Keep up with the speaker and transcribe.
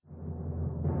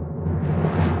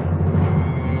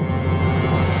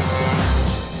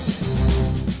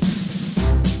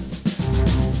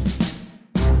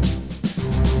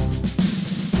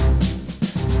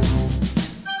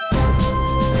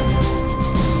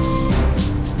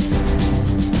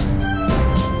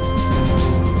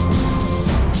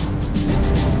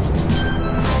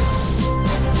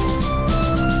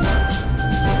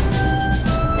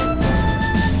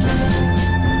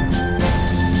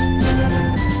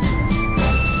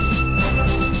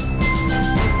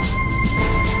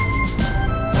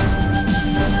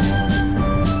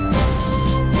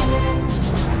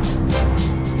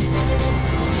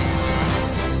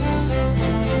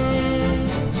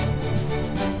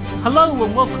Hello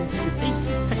and welcome to this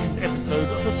 82nd episode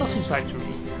of The Sausage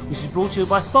Factory, which is brought to you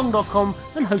by Spong.com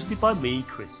and hosted by me,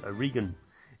 Chris O'Regan.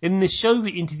 In this show, we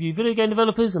interview video game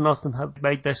developers and ask them how they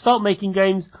made their start making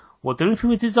games, what their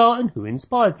influences are, and who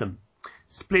inspires them.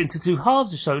 Split into two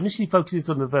halves, the show initially focuses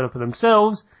on the developer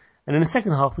themselves, and in the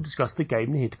second half we discuss the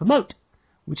game they're here to promote,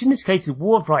 which in this case is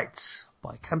War of Rights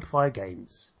by Campfire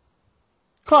Games.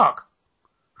 Clark,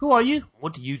 who are you?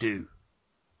 What do you do?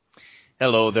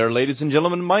 Hello there, ladies and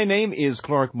gentlemen. My name is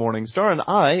Clark Morningstar, and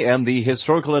I am the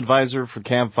historical advisor for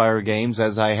Campfire Games,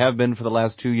 as I have been for the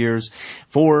last 2 years,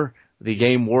 for the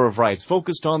game War of Rights,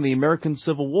 focused on the American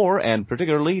Civil War, and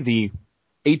particularly the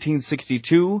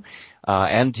 1862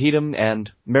 Antietam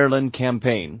and Maryland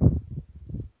campaign.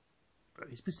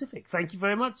 Very specific. Thank you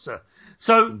very much, sir.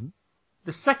 So,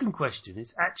 the second question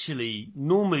is actually,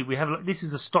 normally we have, this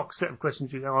is a stock set of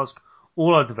questions we can ask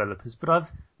all our developers, but I've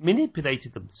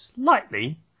manipulated them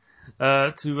slightly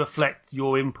to reflect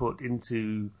your input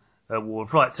into War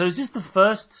of Rights. So is this the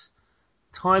first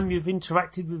time you've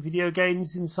interacted with video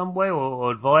games in some way, or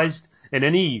advised in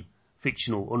any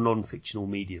fictional or non-fictional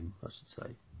medium, I should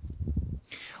say?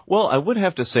 Well, I would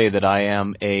have to say that I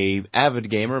am an avid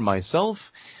gamer myself,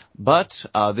 but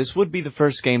this would be the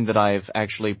first game that I've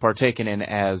actually partaken in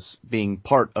as being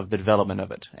part of the development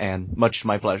of it, and much to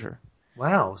my pleasure.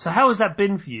 Wow. So how has that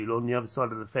been for you on the other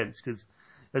side of the fence? Because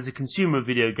as a consumer of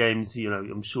video games, you know,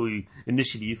 I'm sure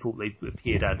initially you thought they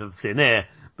appeared out of thin air,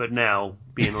 but now,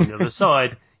 being on the other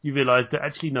side, you realise that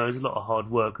actually, no, there's a lot of hard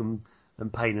work and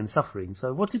pain and suffering.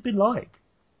 So what's it been like?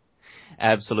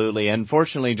 Absolutely. And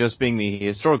fortunately, just being the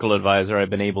historical advisor,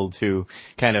 I've been able to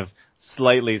kind of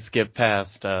slightly skip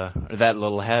past that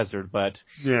little hazard. But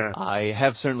yeah, I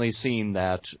have certainly seen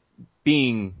that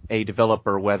being a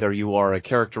developer, whether you are a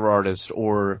character artist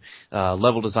or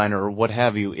level designer or what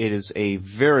have you, it is a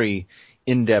very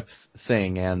in-depth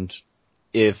thing. And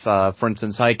if, for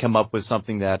instance, I come up with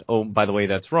something that, oh, by the way,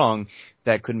 that's wrong,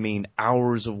 that could mean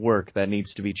hours of work that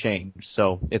needs to be changed.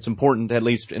 So it's important, at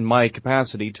least in my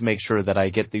capacity, to make sure that I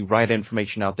get the right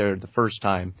information out there the first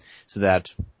time so that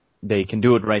they can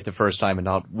do it right the first time and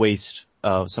not waste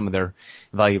some of their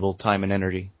valuable time and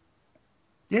energy.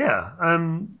 Yeah.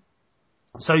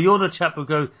 So you're the chap who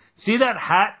go, see that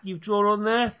hat you've drawn on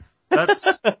there?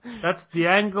 That's the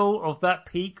angle of that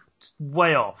peak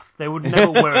way off. They would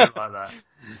never wear it like that.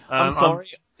 I'm sorry.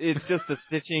 It's just the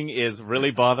stitching is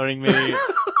really bothering me.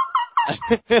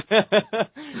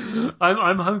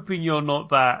 I'm hoping you're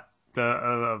not that.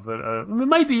 But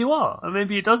maybe you are.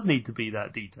 Maybe it does need to be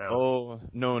that detailed. Oh,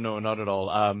 no, not at all.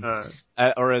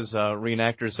 Or as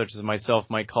reenactors such as myself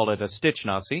might call it, a stitch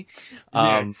Nazi.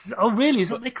 Yes. Oh, really? Is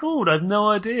that what they're called? I have no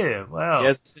idea. Wow.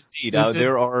 Yes, indeed.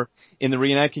 There are, in the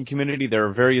reenacting community, there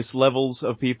are various levels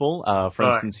of people.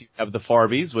 For instance, you have the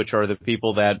Farbies, which are the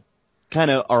people that kind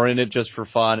of are in it just for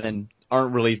fun and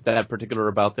aren't really that particular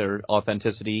about their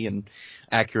authenticity and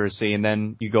accuracy. And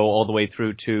then you go all the way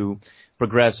through to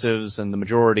progressives and the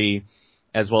majority,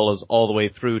 as well as all the way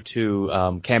through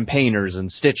to campaigners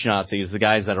and stitch Nazis, the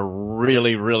guys that are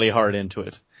really, really hard into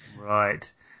it. Right.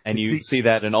 And you see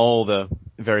that in all the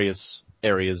various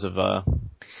areas of,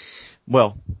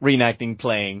 reenacting,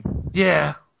 playing.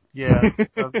 Yeah.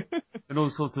 And all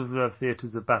sorts of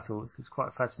theatres of battle. It's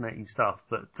quite fascinating stuff.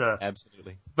 But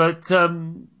absolutely. But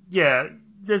yeah,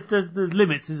 there's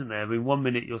limits, isn't there? I mean, 1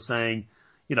 minute you're saying,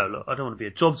 you know, look, I don't want to be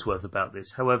a job's worth about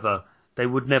this. However, they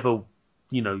would never,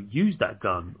 you know, use that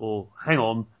gun. Or hang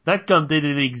on, that gun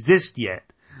didn't exist yet.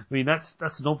 I mean, that's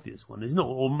an obvious one, isn't it?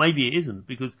 Or maybe it isn't,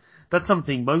 because that's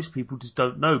something most people just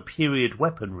don't know. Period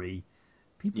weaponry.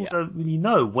 People don't really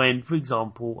know. When, for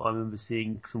example, I remember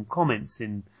seeing some comments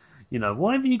in, you know,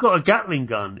 why haven't you got a Gatling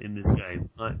gun in this game?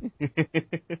 Like,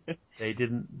 they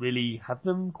didn't really have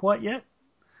them quite yet.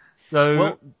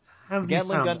 So, the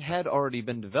Gatling gun had already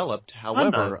been developed.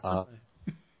 However,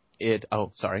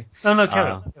 sorry. No,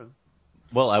 carry on.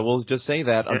 Well, I will just say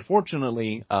that,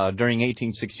 unfortunately, during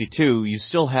 1862, you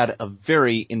still had a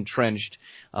very entrenched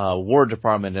War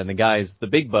Department and the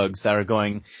big bugs that are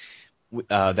going,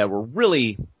 that were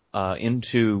really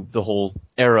into the whole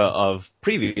era of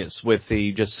previous with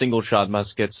the just single-shot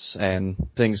muskets and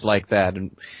things like that,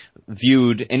 and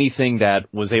viewed anything that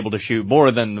was able to shoot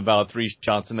more than about 3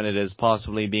 shots a minute as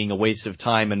possibly being a waste of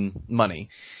time and money.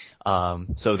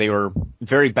 So they were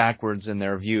very backwards in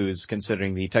their views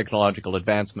considering the technological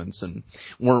advancements and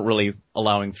weren't really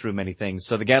allowing through many things.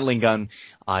 So the Gatling gun,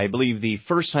 I believe the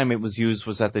first time it was used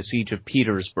was at the Siege of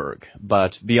Petersburg,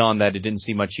 but beyond that it didn't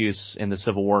see much use in the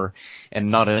Civil War,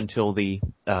 and not until the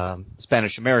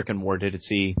Spanish-American War did it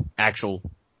see actual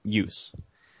use.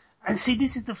 And see,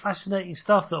 this is the fascinating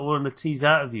stuff that I want to tease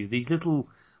out of you. These little,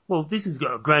 well, this has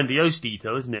got a grandiose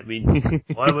detail, isn't it? I mean,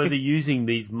 why were they using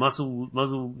these muzzle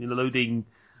loading,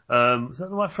 is that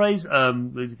the right phrase?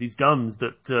 These guns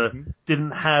that,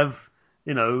 didn't have,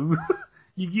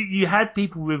 you had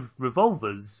people with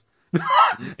revolvers.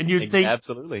 And you'd think,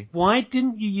 absolutely, why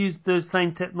didn't you use the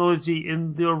same technology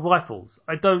in your rifles?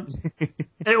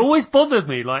 It always bothered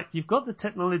me, like, you've got the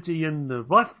technology in the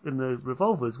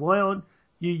revolvers, why aren't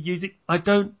you using, I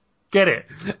don't get it.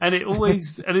 And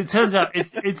it turns out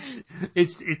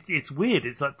it's weird.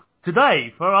 It's like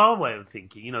today, for our way of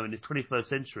thinking, in this 21st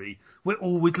century, we're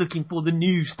always looking for the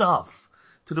new stuff.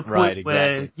 To the point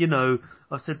where,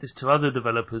 I've said this to other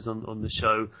developers on the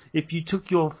show, if you took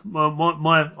your, my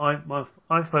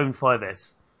iPhone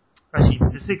 5S, actually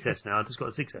it's a 6S now, I just got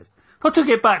a 6S. If I took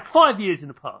it back 5 years in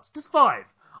the past, just 5,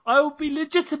 I would be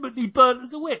legitimately burnt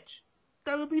as a witch.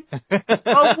 That would be,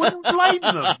 I wouldn't blame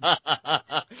them.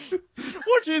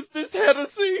 What is this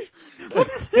heresy? What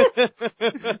is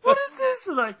this?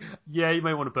 Like, yeah, you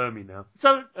may want to burn me now.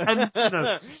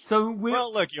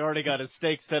 Well, look, you already got a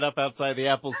stake set up outside the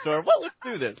Apple Store. Well, let's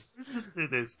do this.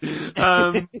 Let's do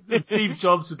this. Steve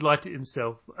Jobs would light it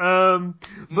himself.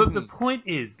 But the point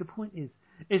is,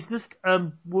 it's just,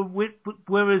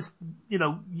 whereas,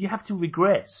 you have to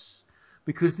regress.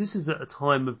 Because this is at a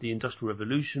time of the Industrial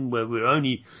Revolution where we're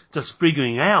only just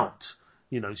figuring out,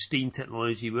 steam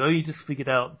technology. We only just figured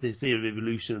out the theory of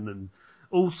evolution and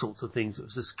all sorts of things. It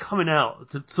was just coming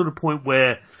out to the point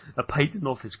where a patent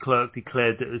office clerk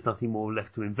declared that there's nothing more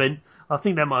left to invent. I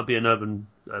think that might be an urban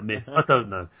myth. I don't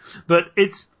know. But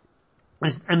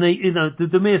and they,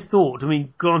 the mere thought, I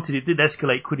mean, granted it did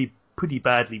escalate pretty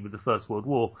badly with the First World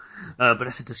War, but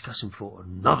that's a discussion for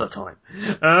another time.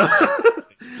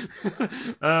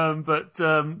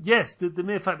 Yes, the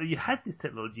mere fact that you had this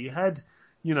technology, you had,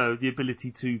 the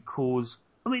ability to cause,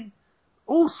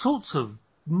 all sorts of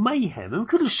mayhem. And we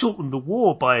could have shortened the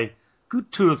war by a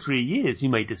good 2 or 3 years. You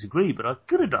may disagree, but I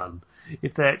could have done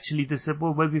if they actually just said,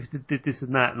 well, maybe if they did this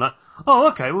and that, and like, oh,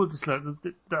 okay, well, just like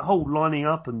that whole lining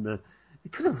up and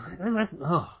it could have,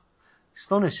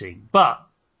 astonishing. But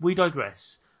we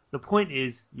digress. The point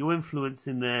is, your influence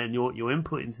in there and your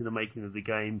input into the making of the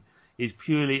game is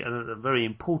purely a very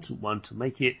important one to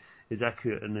make it as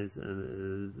accurate and as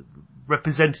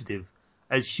representative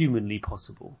as humanly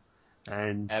possible.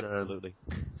 And absolutely.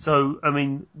 So,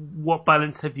 what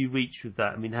balance have you reached with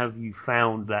that? Have you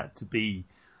found that to be?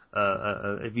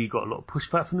 Have you got a lot of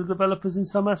pushback from the developers in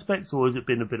some aspects, or has it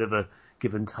been a bit of a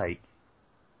give and take?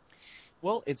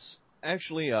 Well, it's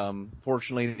actually,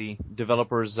 fortunately, the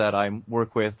developers that I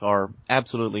work with are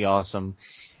absolutely awesome.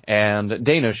 And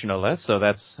Danish, no less, so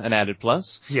that's an added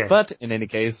plus. Yes. But in any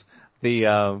case,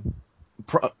 the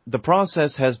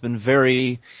process has been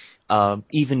very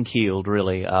even-keeled,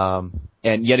 really. And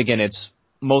yet again, it's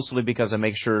mostly because I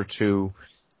make sure to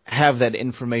have that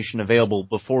information available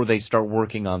before they start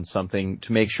working on something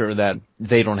to make sure that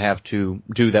they don't have to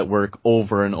do that work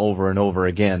over and over and over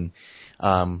again.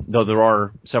 Though there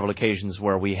are several occasions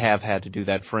where we have had to do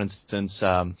that. For instance,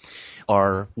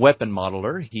 our weapon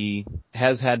modeler, he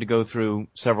has had to go through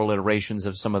several iterations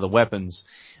of some of the weapons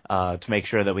to make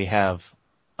sure that we have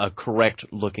a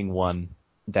correct-looking one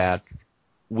that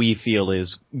we feel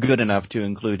is good enough to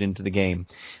include into the game.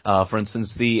 For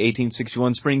instance, the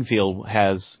 1861 Springfield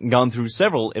has gone through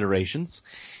several iterations,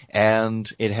 and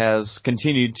it has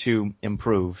continued to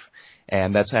improve.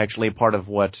 And that's actually part of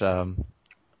what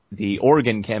the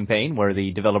Oregon campaign, where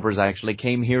the developers actually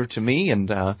came here to me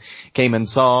and came and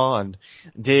saw and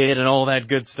did and all that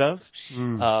good stuff.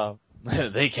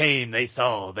 They came, they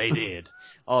saw, they did.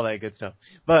 All that good stuff.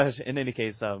 But in any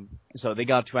case, so they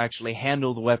got to actually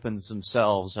handle the weapons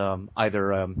themselves,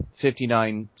 either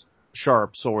 59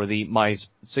 Sharps or my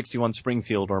 61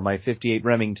 Springfield or my 58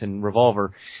 Remington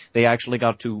revolver. They actually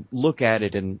got to look at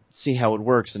it and see how it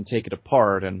works and take it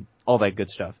apart and all that good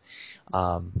stuff.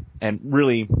 And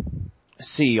really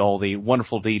see all the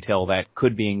wonderful detail that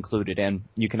could be included. And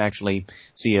you can actually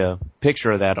see a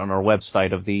picture of that on our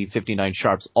website of the 59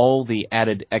 Sharps, all the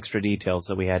added extra details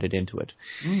that we added into it.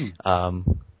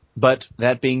 But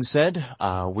that being said,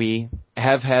 we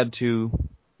have had to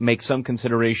make some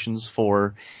considerations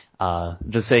for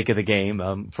the sake of the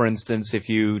game. For instance, if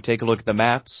you take a look at the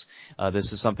maps,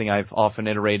 this is something I've often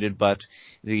iterated, but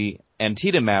the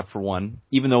Antietam map, for one,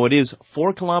 even though it is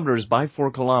 4 kilometers by 4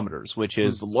 kilometers, which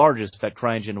is the largest that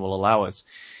CryEngine will allow us,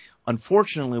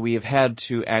 unfortunately we have had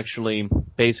to actually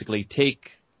basically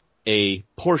take a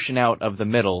portion out of the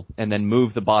middle and then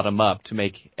move the bottom up to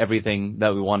make everything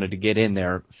that we wanted to get in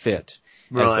there fit.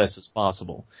 As best as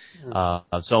possible.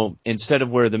 So instead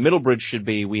of where the middle bridge should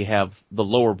be, we have the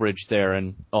lower bridge there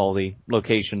and all the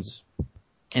locations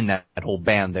in that whole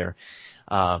band there.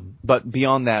 But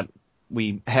beyond that,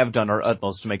 we have done our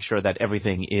utmost to make sure that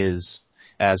everything is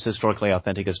as historically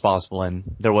authentic as possible, and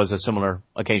there was a similar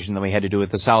occasion that we had to do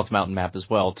with the South Mountain map as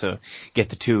well to get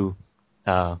the two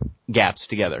gaps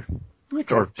together.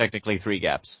 Okay. Or technically 3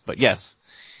 gaps, but yes.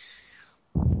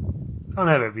 Can't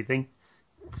have everything.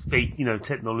 Space,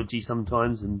 technology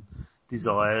sometimes, and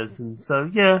desires, and so,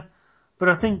 yeah. But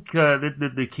I think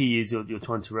the key is you're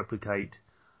trying to replicate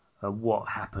what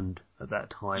happened at that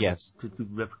time. Yes. To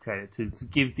replicate it, to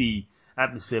give the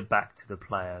atmosphere back to the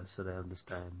players so they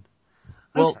understand.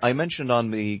 Well, I mentioned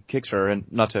on the Kickstarter,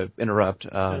 and not to interrupt,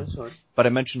 but I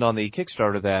mentioned on the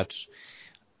Kickstarter that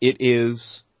it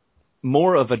is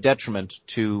more of a detriment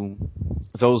to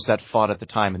those that fought at the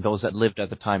time and those that lived at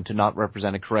the time to not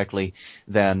represent it correctly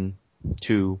than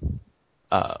to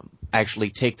actually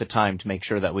take the time to make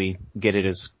sure that we get it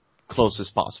as close as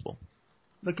possible.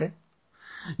 Okay.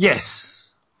 Yes.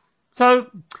 So,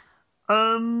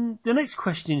 the next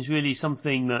question is really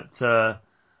something that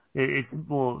it's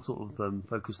more sort of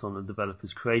focused on the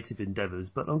developer's creative endeavours,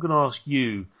 but I'm going to ask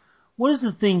you, what is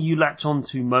the thing you latch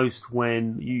onto most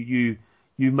when you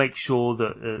make sure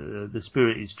that the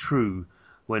spirit is true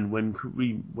when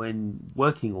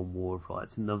working on War of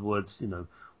Rights? In other words,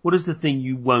 what is the thing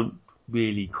you won't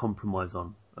really compromise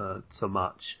on so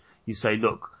much? You say,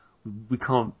 look, we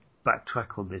can't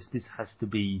backtrack on this. This has to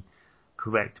be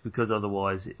correct because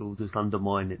otherwise it will just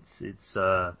undermine its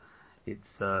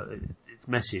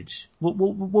message. What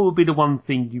would be the one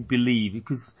thing you believe?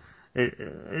 Because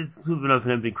it's sort of an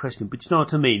open-ended question, but you know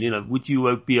what I mean. Would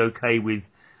you be okay with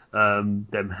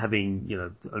them having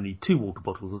only 2 water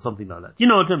bottles or something like that? You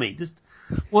know what I mean? Just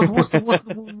what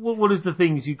is the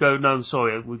things you go? No, I'm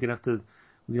sorry, we're gonna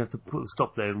have to put a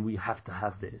stop there, and we have to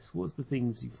have this. What's the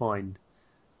things you find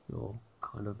you're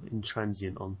kind of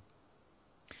intransient on?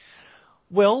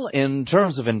 Well, in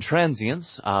terms of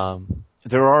intransience,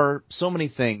 there are so many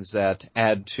things that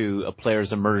add to a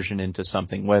player's immersion into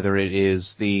something, whether it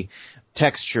is the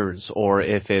textures or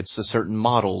if it's the certain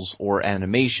models or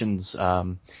animations.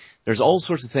 There's all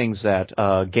sorts of things that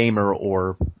a gamer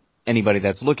or anybody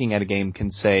that's looking at a game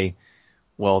can say,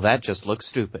 well, that just looks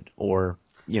stupid, or,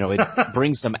 it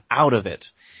brings them out of it.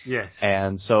 Yes.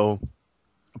 And so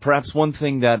perhaps one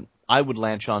thing that I would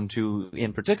latch on to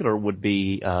in particular would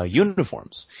be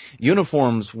uniforms.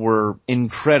 Uniforms were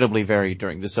incredibly varied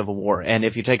during the Civil War, and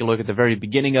if you take a look at the very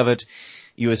beginning of it,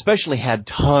 you especially had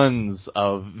tons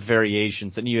of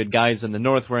variations, and you had guys in the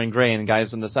north wearing gray and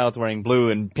guys in the south wearing blue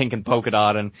and pink and polka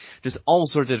dot and just all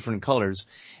sorts of different colors.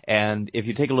 And if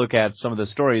you take a look at some of the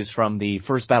stories from the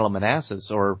First Battle of Manassas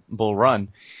or Bull Run,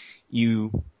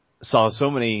 you saw so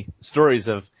many stories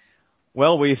of,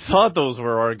 well, we thought those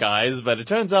were our guys, but it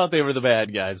turns out they were the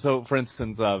bad guys. So, for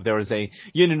instance, there was a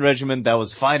Union regiment that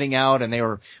was fighting out, and they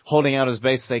were holding out as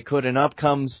best they could, and up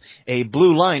comes a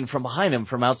blue line from behind them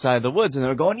from outside the woods, and they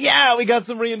were going, yeah, we got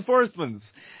some reinforcements,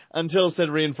 until said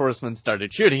reinforcements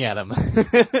started shooting at them.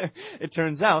 It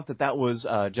turns out that was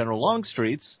General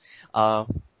Longstreet's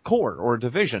corps or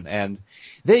division, and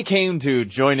they came to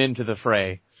join into the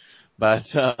fray. But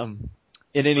in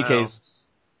any case...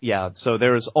 Yeah, so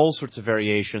there's all sorts of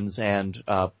variations and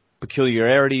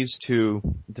peculiarities to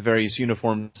the various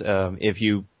uniforms.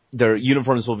 Their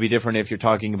uniforms will be different if you're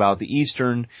talking about the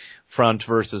Eastern Front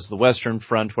versus the Western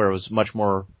Front, where it was much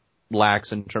more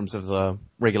lax in terms of the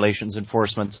regulations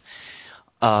enforcement.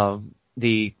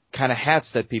 The kind of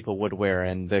hats that people would wear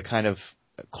and the kind of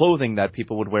clothing that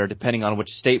people would wear depending on which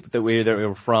state that they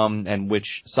were from and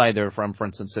which side they were from. For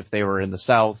instance, if they were in the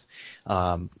South,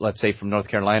 let's say from North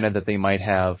Carolina, that they might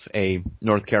have a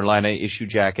North Carolina issue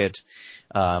jacket,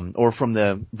 or from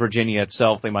the Virginia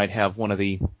itself, they might have one of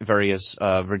the various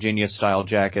Virginia-style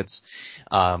jackets.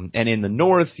 And in the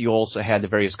North, you also had the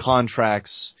various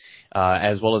contracts,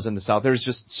 as well as in the South. There's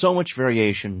just so much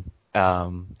variation.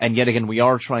 And yet again, we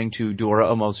are trying to do our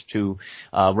utmost to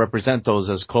represent those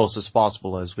as close as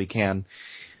possible as we can.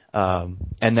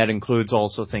 And that includes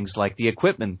also things like the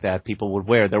equipment that people would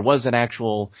wear. There was an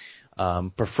actual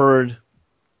preferred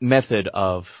method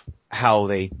of how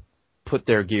they put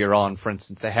their gear on. For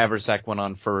instance, the haversack went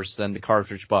on first, then the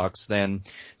cartridge box, then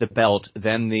the belt,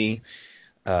 then the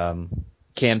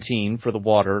canteen for the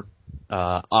water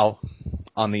out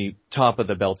on the top of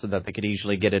the belt so that they could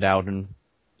easily get it out and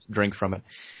drink from it.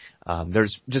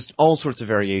 There's just all sorts of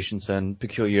variations and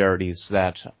peculiarities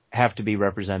that have to be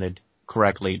represented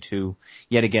correctly to,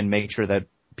 yet again, make sure that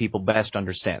people best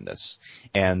understand this.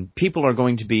 And people are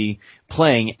going to be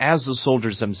playing as the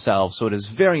soldiers themselves, so it is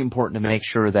very important to make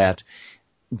sure that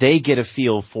they get a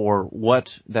feel for what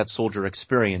that soldier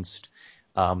experienced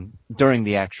during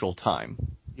the actual time.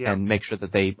 and make sure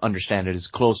that they understand it as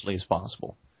closely as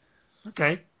possible.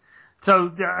 Okay.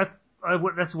 So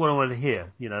that's what I wanted to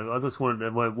hear. I just wanted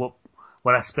to know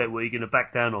what aspect were you going to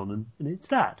back down on, and it's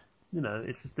that.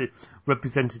 It's just the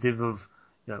representative of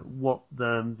what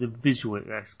the visual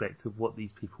aspect of what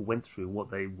these people went through, what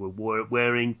they were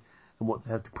wearing, and what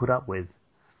they had to put up with.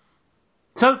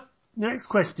 So the next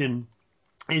question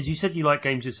is: you said you like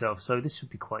games yourself, so this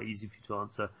would be quite easy for you to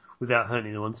answer without hurting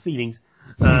anyone's feelings.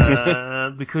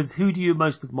 Because who do you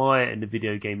most admire in the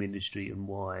video game industry, and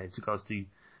why, as regards to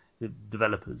the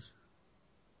developers?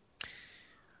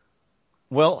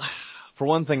 Well, for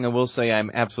one thing, I will say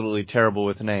I'm absolutely terrible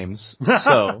with names.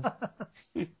 So,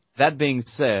 that being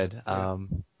said, you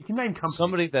can name companies.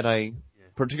 Somebody that I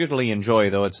particularly enjoy,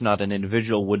 though it's not an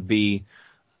individual, would be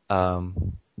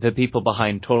the people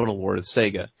behind Total War at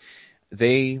Sega.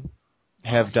 They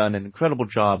have done incredible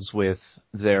jobs with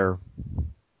their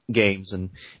games and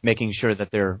making sure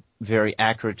that they're very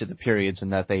accurate to the periods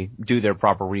and that they do their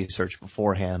proper research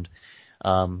beforehand.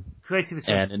 Creative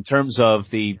assembly. And in terms of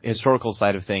the historical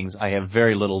side of things, I have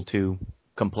very little to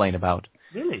complain about.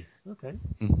 Really? Okay.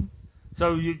 Mm-hmm.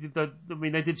 So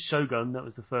they did Shogun. That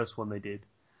was the first one they did.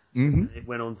 Mm-hmm. It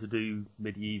went on to do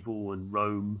Medieval and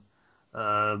Rome,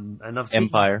 and I've seen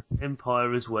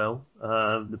Empire as well.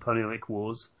 Napoleonic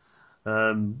Wars,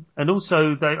 and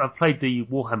also I've played the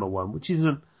Warhammer one, which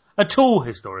isn't at all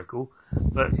historical,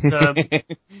 but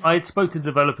I had spoke to the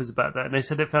developers about that, and they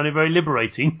said they found it very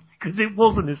liberating because it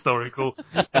wasn't historical,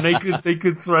 and they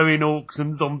could throw in orcs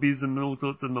and zombies and all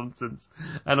sorts of nonsense.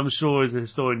 And I'm sure as a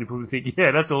historian you probably think,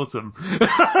 yeah, that's awesome.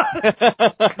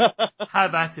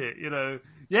 Have at it,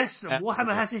 Yes,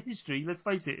 Warhammer has a history. Let's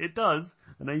face it, it does.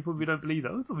 I know you probably don't believe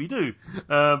that. We probably do,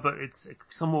 but it's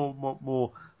somewhat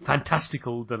more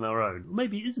fantastical than our own.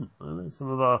 Maybe it isn't. I don't know, some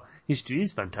of our history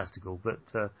is fantastical, but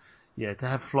to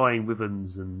have flying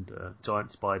wyverns and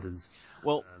giant spiders.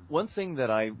 Well, one thing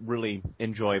that I really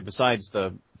enjoy, besides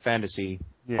the fantasy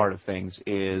part of things,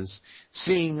 is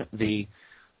seeing the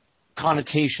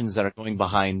connotations that are going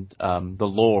behind the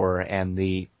lore and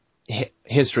the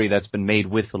history that's been made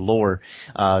with the lore,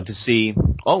 to see,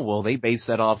 they base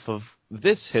that off of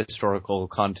this historical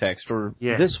context or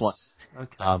this one.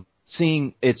 Okay.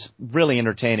 Seeing it's really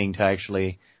entertaining to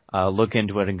actually look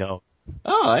into it and go,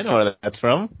 oh, I know where that's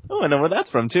from. Oh, I know where that's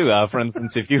from too. For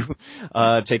instance, if you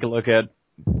take a look at,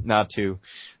 not to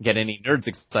get any nerds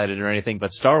excited or anything,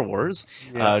 but Star Wars,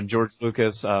 George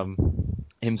Lucas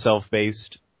himself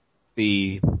based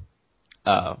the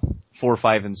 4,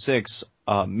 5, and 6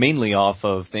 mainly off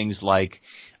of things like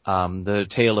the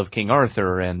Tale of King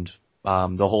Arthur and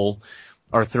the whole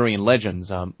Arthurian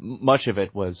legends. Much of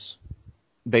it was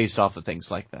based off of things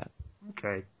like that.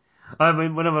 Okay. I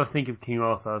mean, whenever I think of King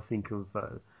Arthur, I think of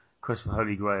Quest for the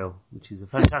Holy Grail, which is a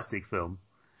fantastic film.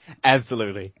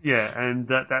 Absolutely. Yeah, and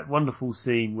that wonderful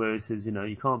scene where it says,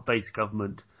 you can't base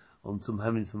government on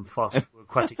having some fast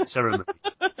aquatic ceremony.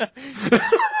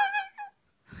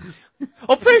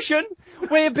 Oppression!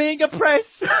 We're being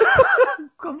oppressed!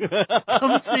 Come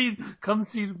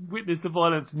witness the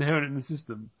violence inherent in the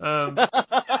system.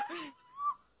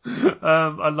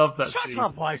 I love that scene. Shut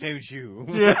up, why don't you?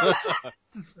 Yeah.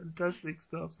 This is fantastic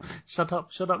stuff. Shut up.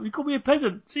 You call me a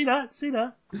peasant. See that? You see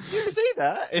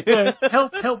that? Yeah.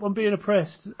 Help, I'm being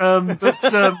oppressed.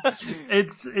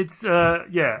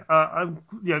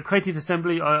 Creative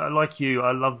Assembly, I like you.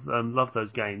 I love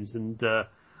those games, and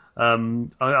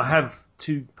I have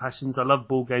two passions. I love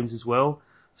board games as well.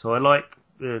 So I like,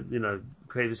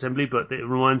 Creative Assembly, but it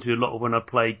reminds me a lot of when I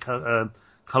played,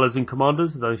 Colors and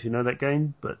Commanders. I don't know if you know that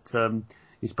game, but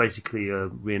it's basically a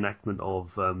reenactment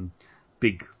of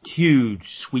big, huge,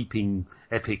 sweeping,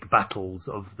 epic battles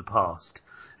of the past.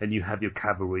 And you have your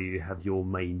cavalry, you have your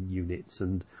main units,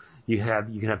 and you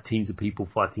can have teams of people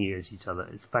fighting against each other.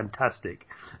 It's fantastic.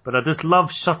 But I just love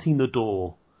shutting the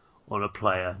door on a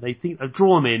player. They think I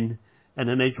draw them in, and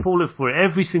then they fall for it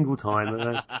every single time.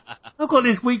 And I've got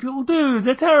these weak little dudes.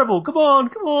 They're terrible. Come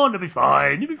on. They'll be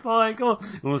fine. Come on.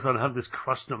 And all of a sudden, I have this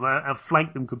crushed them. I've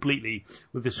flanked them completely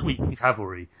with the sweet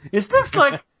cavalry. It's just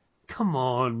like, come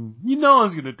on. You know I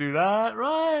was going to do that,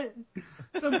 right?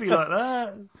 Don't be like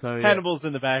that. So, yeah. Hannibal's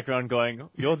in the background going,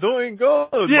 "You're doing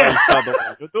good, yeah. my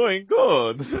brother. You're doing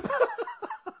good."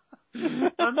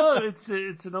 I know,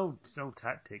 it's an old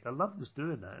tactic. I love just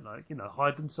doing that. Like,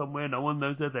 hide them somewhere, no one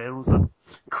knows they're there, all of a sudden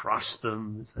crush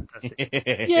them. It's fantastic.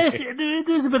 Yes,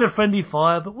 there's a bit of friendly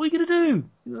fire, but what are you going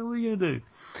to do?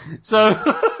 So,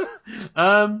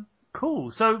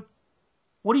 cool. So,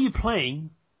 what are you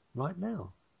playing right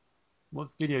now? What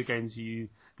video games are you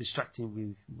distracting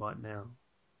with right now?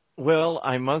 Well,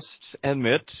 I must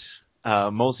admit,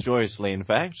 most joyously, in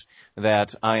fact,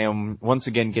 that I am once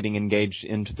again getting engaged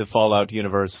into the Fallout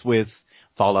universe with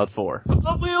Fallout 4.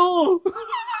 Aren't we all?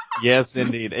 Yes,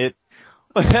 indeed.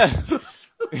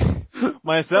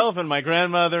 Myself and my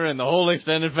grandmother and the whole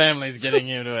extended family is getting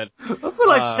into it. I feel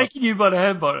like shaking you by the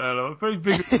hand right now. I'm very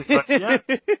vigorously. Like, yeah.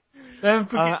 I'm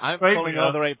pulling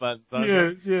all the right buttons.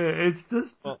 Yeah. It's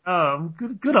just,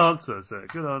 good answer, sir.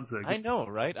 Good answer. I know,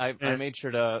 right? I made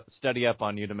sure to study up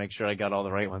on you to make sure I got all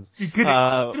the right ones. You could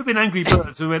have been Angry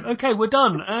Birds. We went, okay, we're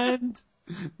done, and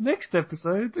next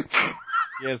episode.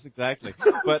 Yes, exactly.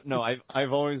 But no,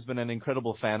 I've always been an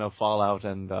incredible fan of Fallout,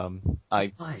 and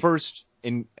I first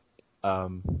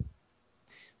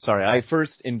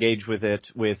engaged with it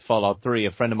with Fallout 3.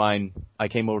 A friend of mine, I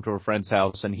came over to a friend's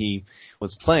house and he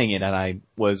was playing it and I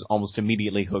was almost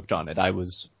immediately hooked on it. I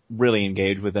was really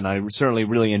engaged with it and I certainly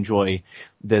really enjoy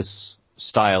this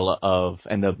style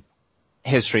and the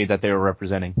history that they were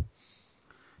representing.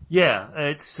 Yeah,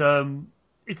 I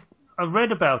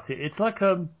read about it. It's like,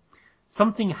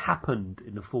 something happened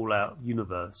in the Fallout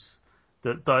universe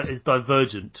that is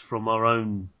divergent from our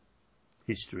own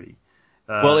history.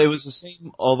 Well, it was the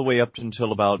same all the way up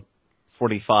until about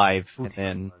 45, and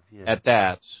then at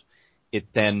that, it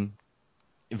then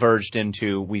verged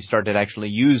into, we started actually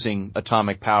using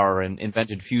atomic power and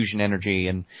invented fusion energy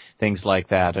and things like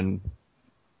that, and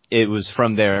it was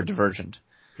from there divergent.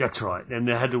 That's right, and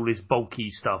they had all this bulky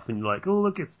stuff, and like, oh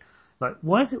look, it's like,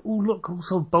 why does it all look all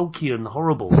so bulky and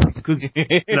horrible? Because,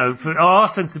 for our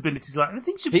sensibilities, like,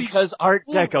 everything should be... Because Art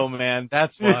Deco, man,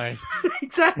 that's why.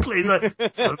 Exactly, it's like,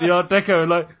 the Art Deco,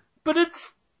 like, but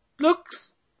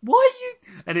looks, why are you...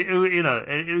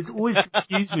 And it's always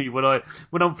confused me when I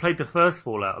played the first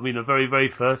Fallout, I mean, the very, very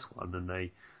first one, and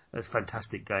it's a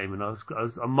fantastic game, and I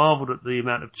marvelled at the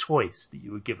amount of choice that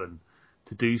you were given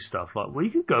to do stuff, like, well, you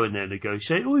could go in there and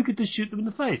negotiate, or you could just shoot them in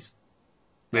the face.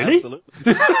 Really? Absolutely.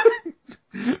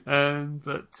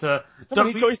 So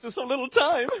many choices, so little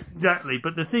time. Exactly,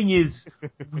 but the thing is,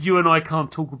 you and I can't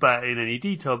talk about it in any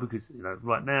detail because,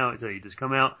 right now it's only just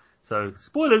come out. So,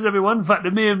 spoilers, everyone. In fact,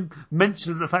 the mere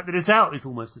mention of the fact that it's out is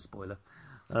almost a spoiler.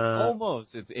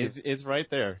 Almost. It's right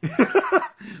there.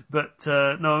 But,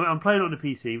 no, I'm playing it on the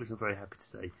PC, which I'm very happy to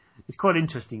say. It's quite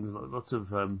interesting. Lots of,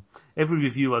 every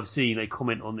review I've seen, they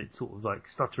comment on it sort of like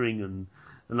stuttering and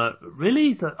like, really?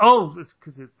 It's like, it's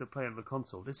because they're playing on the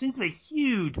console. There seems to be a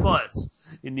huge bias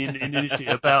in the industry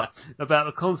about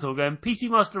the console going, PC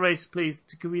Master Race, please,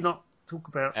 can we not talk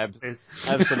about this?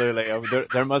 Absolutely.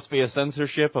 There must be a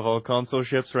censorship of all console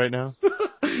ships right now.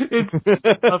 I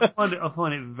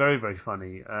find it very, very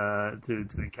funny to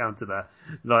encounter that.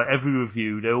 Like, every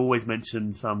review, they always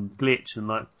mention some glitch, and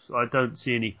like, I don't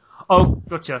see any, oh,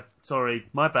 gotcha, sorry,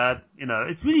 my bad.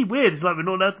 It's really weird. It's like we're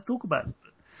not allowed to talk about it.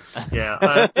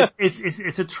 Yeah,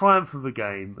 it's a triumph of a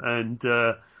game, and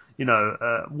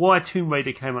why Tomb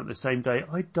Raider came out the same day,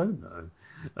 I don't know.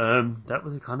 That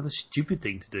was a kind of a stupid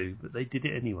thing to do, but they did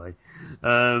it anyway.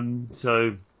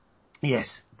 So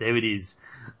yes, there it is.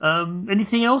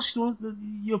 Anything else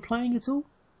you're playing at all?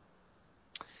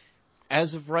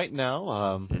 As of right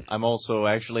now, I'm also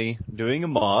actually doing a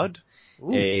mod,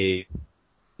 a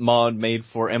mod made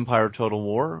for Empire Total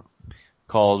War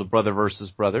called Brother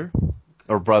vs. Brother.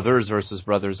 Or Brothers versus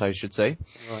Brothers, I should say.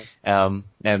 Right.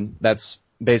 And that's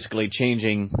basically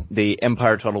changing the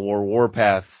Empire Total War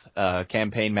Warpath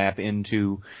campaign map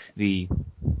into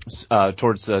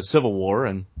towards the Civil War,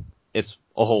 and it's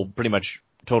a whole pretty much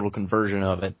total conversion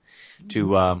of it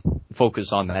to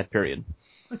focus on that period.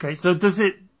 Okay, so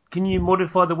can you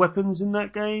modify the weapons in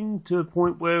that game to a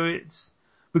point where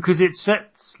because it's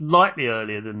set slightly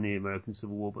earlier than the American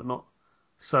Civil War, but not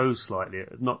so slightly,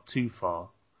 not too far.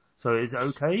 So is it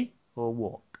okay, or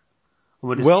what?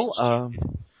 Well,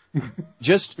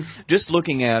 just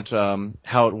looking at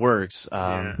how it works,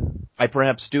 I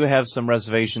perhaps do have some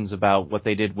reservations about what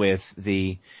they did with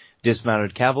the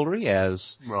dismounted cavalry,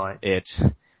 as it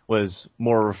was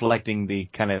more reflecting the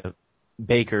kind of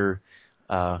Baker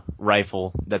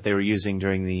rifle that they were using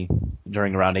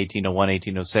during around 1801,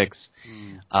 1806,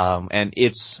 and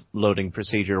its loading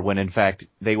procedure, when in fact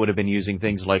they would have been using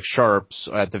things like sharps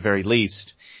at the very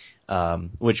least,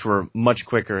 which were much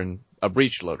quicker and a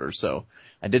breech loader. So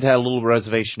I did have a little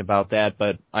reservation about that,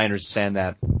 but I understand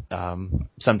that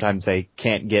sometimes they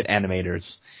can't get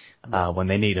animators when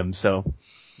they need them. So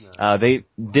they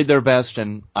did their best,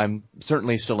 and I'm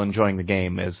certainly still enjoying the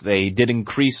game, as they did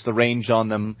increase the range on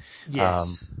them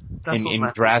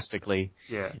drastically.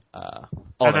 Yeah,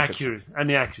 and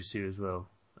the accuracy as well.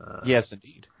 Yes,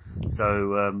 indeed.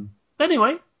 So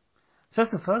anyway, so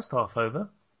that's the first half over.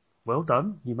 Well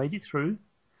done, you made it through.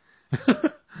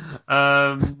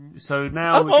 So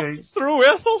now I'm we're going through,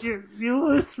 Ethel.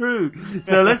 You're through.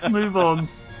 So let's move on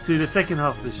to the second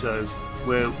half of the show,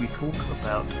 where we talk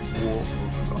about War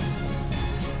of Rights.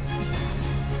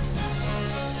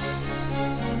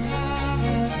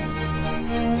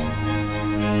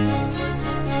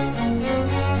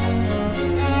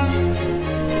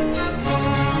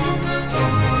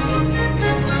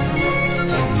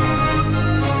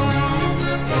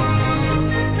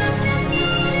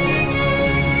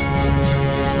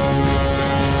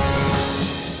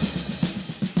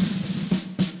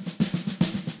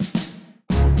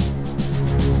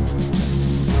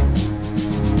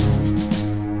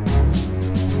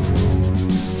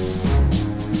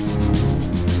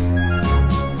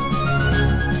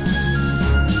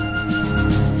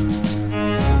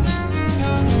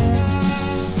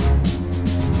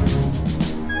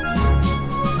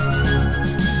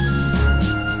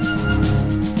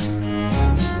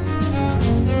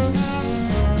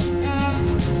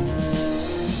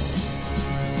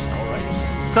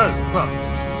 So, well,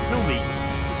 tell me,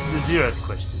 this is the 0th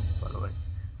question, by the way.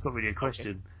 It's not really a question.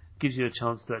 Okay. It gives you a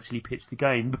chance to actually pitch the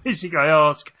game. Basically, I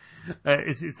ask,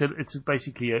 it's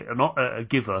basically a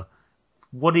giver.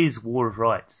 What is War of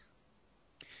Rights?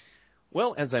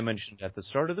 Well, as I mentioned at the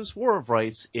start of this, War of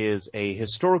Rights is a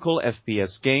historical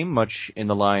FPS game, much in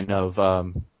the line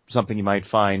of something you might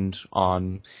find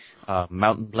on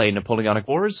Mountain Blade Napoleonic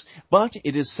Wars, but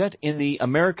it is set in the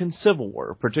American Civil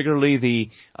War, particularly the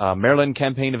Maryland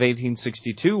Campaign of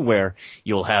 1862, where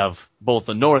you'll have both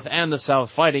the North and the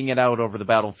South fighting it out over the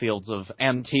battlefields of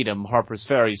Antietam, Harper's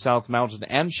Ferry, South Mountain,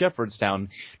 and Shepherdstown,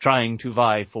 trying to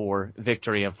vie for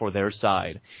victory and for their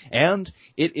side. And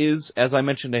it is, as I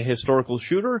mentioned, a historical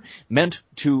shooter meant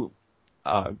to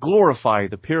glorify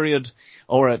the period,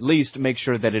 or at least make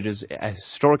sure that it is as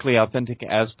historically authentic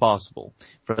as possible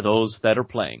for those that are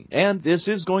playing. And this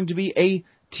is going to be a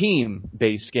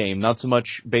team-based game, not so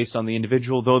much based on the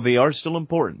individual, though they are still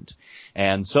important.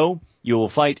 And so, you will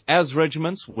fight as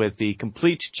regiments with the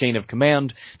complete chain of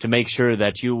command to make sure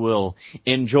that you will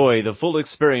enjoy the full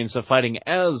experience of fighting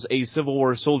as a Civil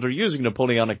War soldier using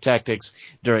Napoleonic tactics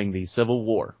during the Civil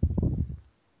War.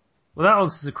 Well, that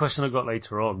answers a question I got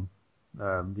later on.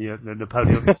 The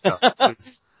Napoleonic stuff. I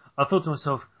thought to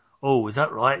myself, oh, is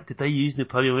that right? Did they use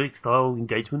Napoleonic style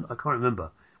engagement? I can't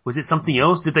remember. Was it something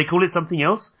else? Did they call it something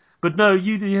else? But no,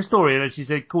 you, the historian, as she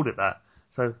said, called it that.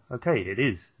 So, okay, it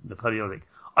is Napoleonic.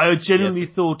 I genuinely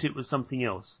thought it was something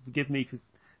else. Forgive me for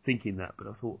thinking that, but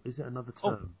I thought, is it another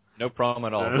term? Oh, no problem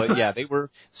at all. But yeah, they were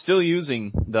still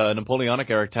using the Napoleonic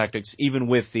era tactics, even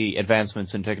with the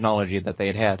advancements in technology that they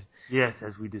had had. Yes,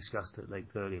 as we discussed at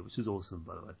length earlier, which was awesome,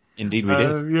 by the way. Indeed we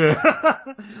did.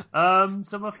 Yeah.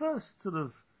 So my first sort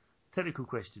of technical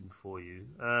question for you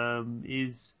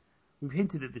is, we've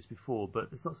hinted at this before, but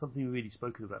it's not something we've really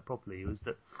spoken about properly, was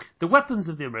that the weapons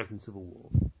of the American Civil War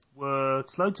were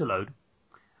slow to load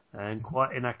and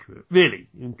quite inaccurate, really,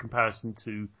 in comparison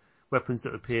to weapons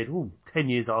that appeared 10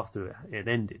 years after it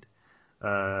ended,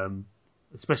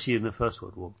 especially in the First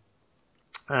World War.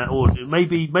 Or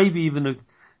maybe even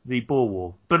the Boer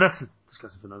War, but that's a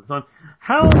discussion for another time.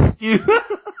 How did you?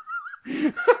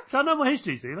 So I know my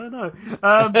history, see, I know.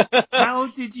 How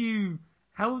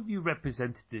have you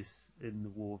represented this in the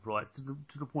War of Rights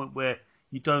to the point where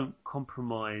you don't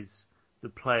compromise the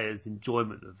player's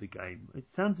enjoyment of the game? It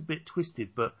sounds a bit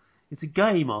twisted, but it's a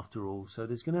game after all, so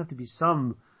there's going to have to be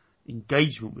some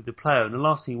engagement with the player. And the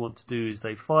last thing you want to do is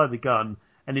they fire the gun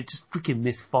and it just freaking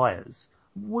misfires.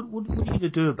 What are you going to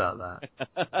do about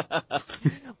that?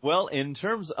 Well, in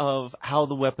terms of how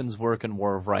the weapons work in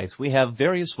War of Rights, we have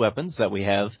various weapons that we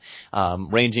have,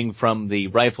 ranging from the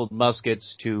rifled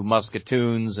muskets to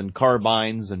musketoons and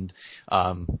carbines and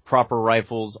proper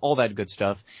rifles, all that good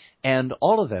stuff. And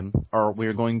all of them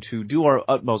we're going to do our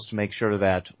utmost to make sure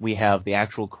that we have the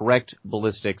actual correct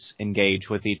ballistics engaged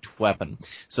with each weapon.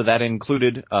 So that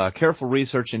included careful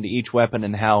research into each weapon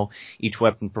and how each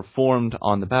weapon performed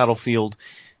on the battlefield,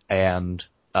 and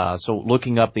so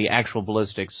looking up the actual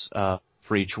ballistics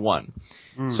for each one.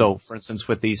 So, for instance,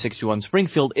 with the 61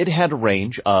 Springfield, it had a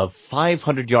range of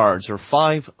 500 yards, or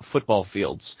 5 football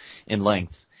fields in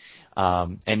length.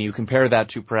 And you compare that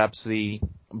to perhaps the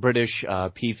British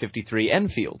P-53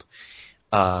 Enfield.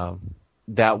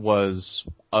 That was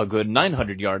a good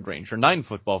 900-yard range, or 9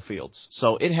 football fields.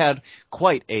 So it had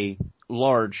quite a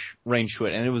large range to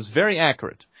it, and it was very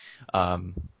accurate.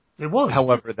 It was.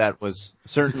 However, that was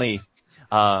certainly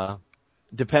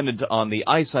dependent on the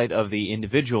eyesight of the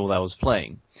individual that was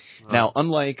playing. Right. Now,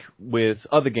 unlike with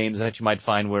other games that you might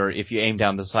find where if you aim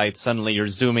down the sight, suddenly you're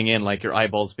zooming in like your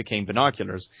eyeballs became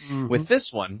binoculars, with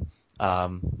this one,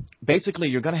 basically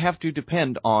you're going to have to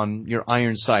depend on your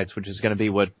iron sights, which is going to be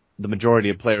what the majority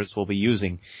of players will be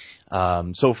using.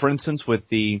 So for instance, with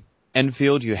the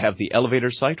Enfield, you have the elevator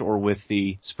sight, or with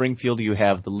the Springfield, you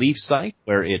have the leaf sight,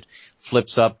 where it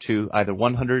flips up to either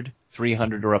 100,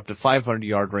 300, or up to 500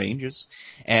 yard ranges.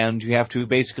 And you have to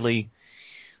basically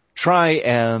try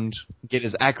and get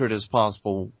as accurate as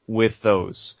possible with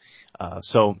those.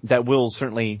 So that will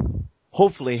certainly,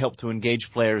 hopefully, help to engage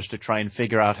players to try and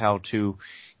figure out how to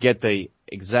get the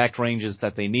exact ranges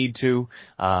that they need to.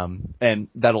 And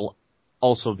that'll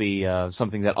also be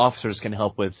something that officers can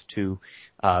help with to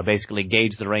basically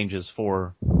gauge the ranges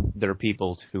for their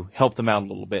people to help them out a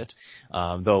little bit.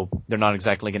 Though they're not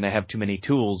exactly going to have too many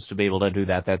tools to be able to do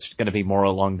that. That's going to be more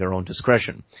along their own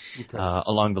discretion. Okay.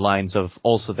 Along the lines of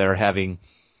also they're having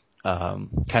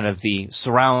kind of the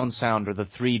surround sound or the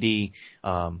 3D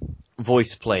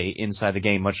voice play inside the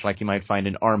game, much like you might find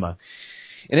in Arma.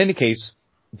 In any case,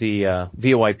 the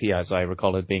VoIP, as I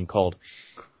recall it being called.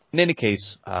 In any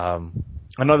case,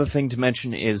 another thing to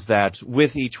mention is that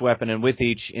with each weapon and with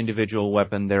each individual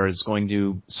weapon, there is going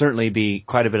to certainly be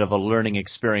quite a bit of a learning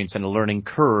experience and a learning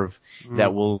curve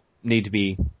that will need to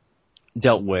be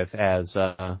dealt with as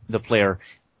the player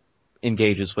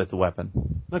engages with the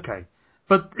weapon. Okay.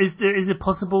 But is it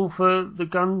possible for the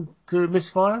gun to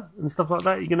misfire and stuff like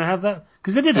that? You're going to have that?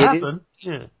 Because it did happen.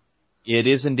 Yeah. It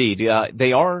is indeed.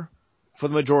 They are, for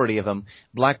the majority of them,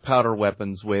 black powder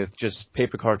weapons with just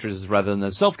paper cartridges rather than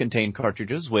the self-contained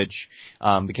cartridges, which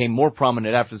became more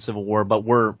prominent after the Civil War, but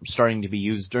were starting to be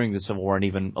used during the Civil War and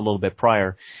even a little bit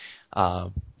prior.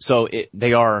 So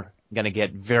they are going to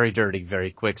get very dirty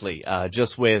very quickly.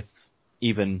 Just with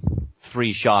even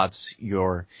 3 shots,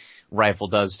 your rifle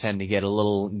does tend to get a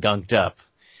little gunked up.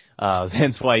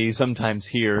 Hence why you sometimes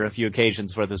hear a few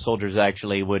occasions where the soldiers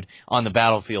actually would, on the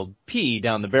battlefield, pee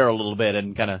down the barrel a little bit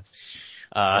and kind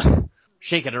of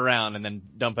shake it around and then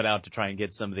dump it out to try and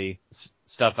get some of the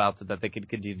stuff out so that they could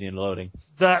continue loading.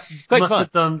 That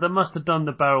must have done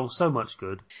the barrel so much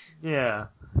good. Yeah.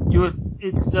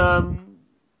 It's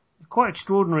quite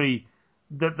extraordinary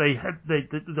that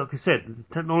like I said,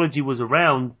 the technology was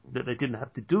around that they didn't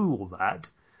have to do all that.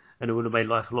 And it would have made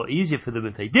life a lot easier for them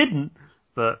if they didn't,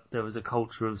 but there was a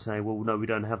culture of saying, well, no, we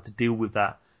don't have to deal with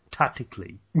that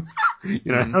tactically.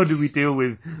 How do we deal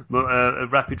with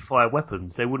rapid-fire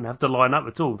weapons? They wouldn't have to line up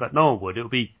at all. Like, no one would. It would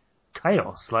be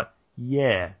chaos. Like,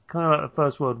 yeah, kind of like the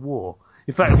First World War.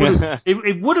 In fact,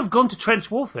 it would have gone to trench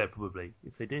warfare, probably,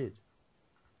 if they did.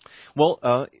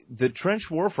 Well, the trench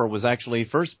warfare was actually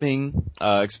first being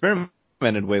experimented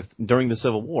with during the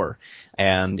Civil War,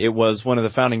 and it was one of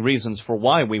the founding reasons for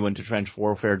why we went to trench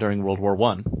warfare during World War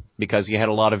I, because you had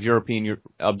a lot of European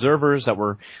observers that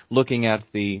were looking at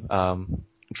the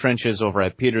trenches over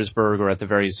at Petersburg or at the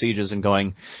various sieges and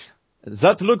going,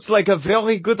 that looks like a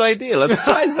very good idea, let's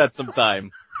try that sometime.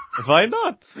 Why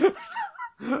not?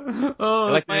 I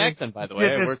like my accent, by the way.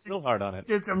 I worked real hard on it.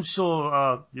 I'm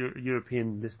sure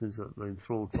European listeners are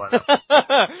enthralled by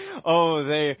that. Oh,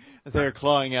 they're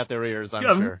clawing at their ears, I'm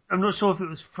sure. I'm not sure if it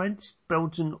was French,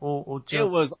 Belgian, or German.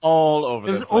 It was all over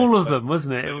the place. It was all of them,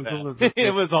 wasn't it? It was all of them.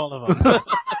 It was all of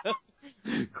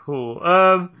them.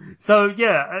 Cool. So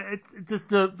yeah, it's just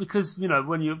because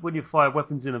when you fire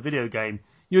weapons in a video game,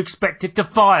 you expect it to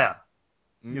fire.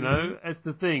 That's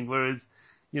the thing. Whereas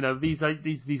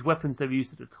these weapons they were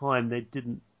used at the time, they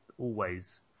didn't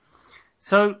always.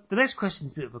 So the next question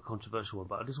is a bit of a controversial one,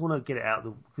 but I just want to get it out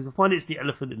because I find it's the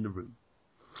elephant in the room.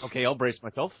 Okay, I'll brace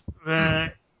myself.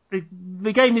 The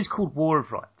game is called War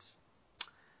of Rights.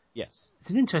 Yes.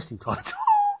 It's an interesting title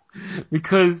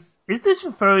because is this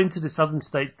referring to the southern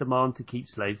states' demand to keep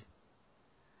slaves?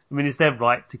 I mean, is their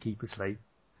right to keep a slave?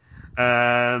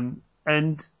 And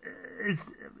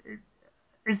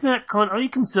isn't that are you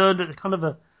concerned that it's kind of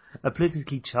a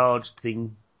politically charged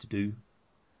thing to do?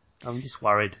 I'm just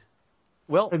worried.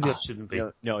 Well, maybe I shouldn't be.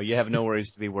 No, you have no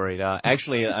worries to be worried.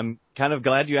 Actually, I'm kind of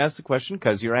glad you asked the question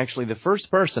because you're actually the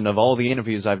first person of all the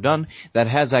interviews I've done that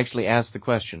has actually asked the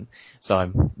question.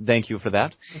 So thank you for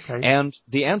that. Okay. And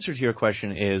the answer to your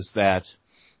question is that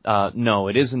no,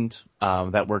 it isn't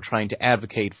that we're trying to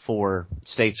advocate for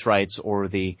states' rights or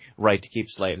the right to keep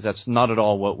slaves. That's not at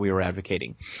all what we were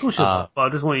advocating. Of course not, but I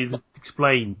just want you to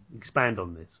expand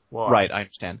on this. Why? Right, I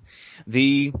understand.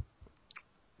 The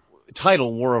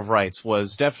title, War of Rights,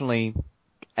 was definitely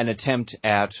an attempt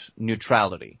at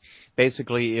neutrality.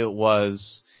 Basically, it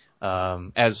was,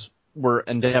 as we're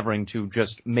endeavoring to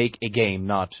just make a game,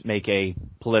 not make a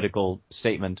political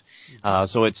statement.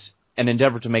 So it's an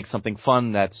endeavor to make something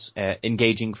fun that's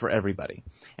engaging for everybody.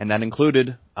 And that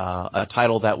included a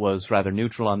title that was rather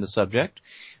neutral on the subject,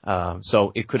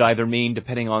 So it could either mean,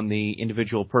 depending on the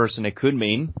individual person, it could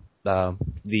mean the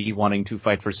wanting to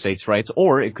fight for states' rights,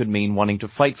 or it could mean wanting to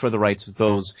fight for the rights of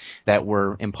those that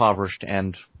were impoverished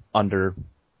and under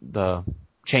the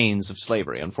chains of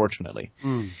slavery, unfortunately.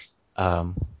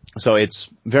 So it's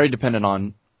very dependent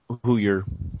on who you're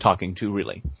talking to,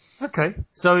 really. Okay,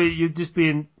 so you're just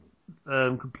being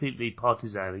completely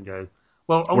partisan and go,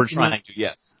 well, we're trying to,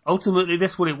 yes. Ultimately,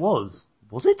 that's what it was.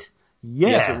 Was it? Yeah.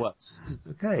 Yes, it was.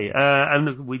 Okay,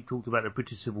 and we talked about the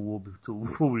British Civil War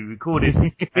before we recorded,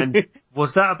 and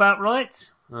was that about right?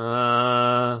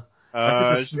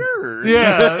 Sure.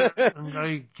 Yeah,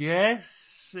 I guess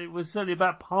it was certainly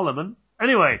about Parliament.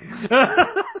 Anyway,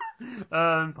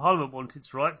 Parliament wants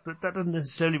its rights, but that doesn't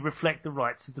necessarily reflect the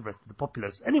rights of the rest of the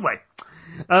populace. Anyway,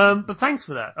 but thanks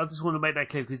for that. I just want to make that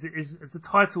clear because it's a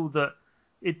title that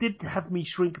it did have me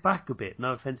shrink back a bit.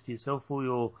 No offence to yourself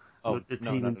or the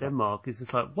team in Denmark. It's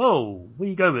just like, whoa, where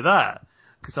you go with that?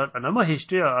 Because I know my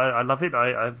history. I love it.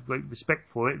 I have great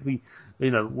respect for it.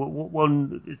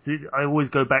 I always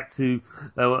go back to,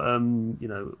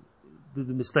 the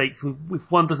mistakes. If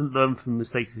one doesn't learn from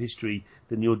mistakes of history,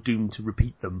 then you're doomed to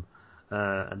repeat them.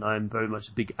 And I'm very much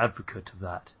a big advocate of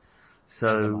that.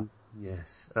 So,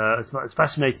 yes. As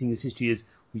fascinating as history is,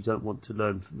 we don't want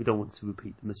to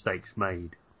repeat the mistakes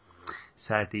made.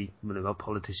 Sadly, our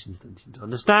politicians don't seem to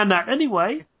understand that.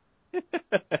 Anyway,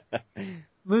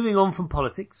 moving on from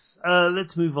politics,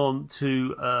 let's move on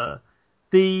to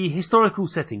the historical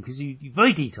setting, because you're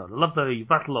very detailed. I love the way you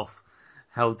rattle off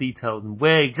how detailed and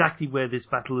where this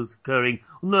battle is occurring.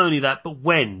 Not only that, but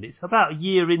when. It's about a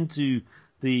year into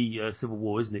the Civil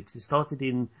War, isn't it? Because it started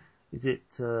in,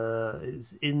 it's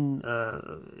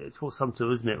Fort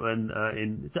Sumter, isn't it?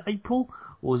 Is it April?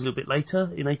 Or was it a bit later,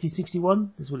 in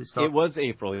 1861? Is when it started? It was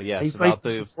April, yes. About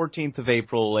the 14th of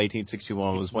April,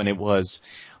 1861 was when it was,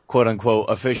 quote-unquote,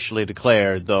 officially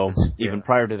declared, though even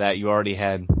prior to that, you already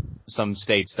had some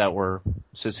states that were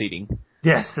seceding.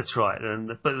 Yes, that's right.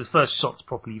 But the first shots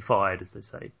properly fired, as they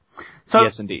say. So,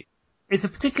 yes, indeed. It's a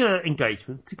particular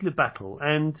engagement, particular battle,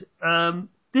 and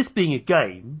this being a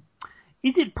game,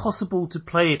 is it possible to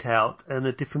play it out and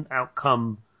a different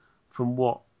outcome from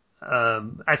what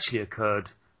actually occurred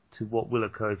to what will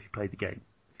occur if you play the game,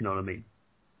 if you know what I mean?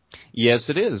 Yes,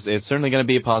 it is. It's certainly going to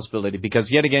be a possibility because,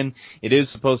 yet again, it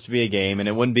is supposed to be a game, and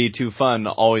it wouldn't be too fun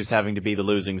always having to be the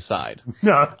losing side.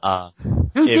 No.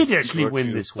 Who did actually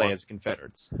win this play one? As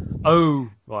Confederates. Oh,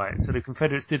 right. So the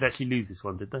Confederates did actually lose this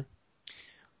one, did they?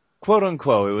 Quote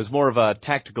unquote. It was more of a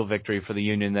tactical victory for the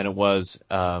Union than it was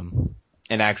an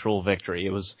actual victory.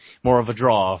 It was more of a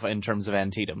draw in terms of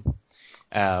Antietam.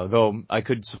 Though I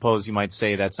could suppose you might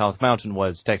say that South Mountain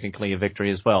was technically a victory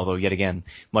as well, though yet again,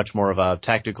 much more of a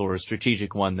tactical or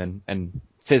strategic one than a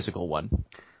physical one.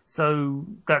 So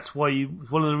that's one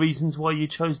of the reasons why you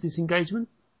chose this engagement?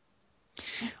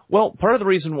 Well, part of the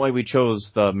reason why we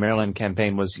chose the Maryland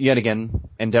campaign was, yet again,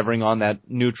 endeavoring on that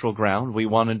neutral ground. We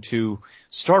wanted to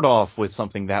start off with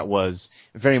something that was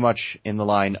very much in the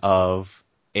line of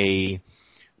a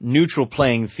neutral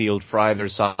playing field for either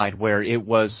side, where it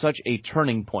was such a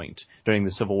turning point during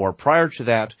the Civil War. Prior to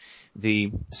that,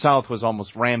 the South was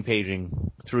almost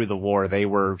rampaging through the war. They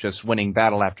were just winning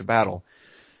battle after battle.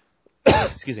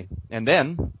 Excuse me. And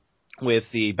then, with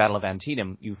the Battle of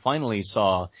Antietam, you finally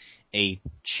saw a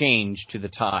change to the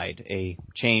tide, a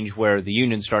change where the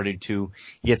Union started to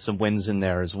get some wins in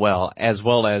there as well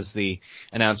as the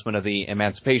announcement of the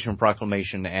Emancipation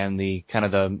Proclamation and the kind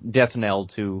of the death knell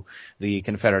to the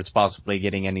Confederates possibly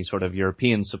getting any sort of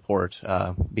European support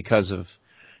because of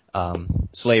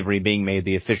slavery being made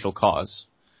the official cause.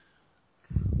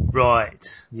 Right.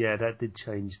 Yeah, that did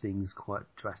change things quite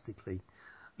drastically.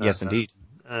 Yes, indeed.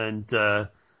 And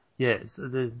yes,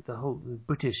 the whole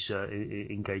British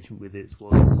engagement with it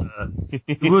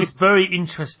was very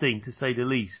interesting, to say the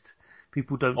least.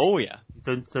 People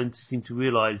don't seem to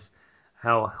realise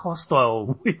how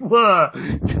hostile we were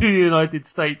to the United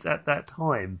States at that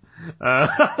time.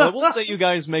 I will say you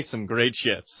guys make some great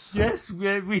ships. Yes,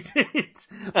 we did.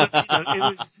 But, it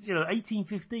was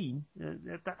 1815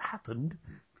 that happened.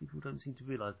 People don't seem to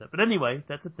realise that. But anyway,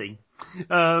 that's a thing.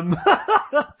 I'm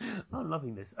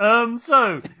loving this.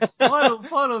 So,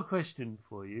 final question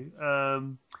for you.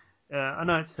 I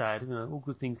know it's sad. All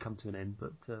good things come to an end,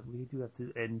 but we do have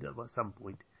to end at some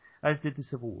point, as did the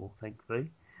Civil War,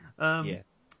 thankfully. Yes.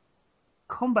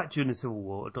 Combat during the Civil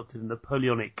War adopted a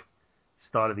Napoleonic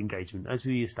style of engagement, as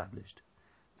we established,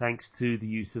 thanks to the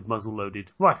use of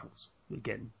muzzle-loaded rifles.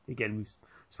 Again, we've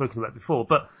spoken about before,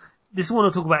 but this I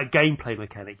want to talk about a gameplay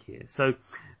mechanic here. So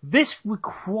this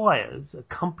requires a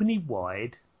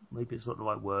company-wide, maybe it's not the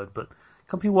right word, but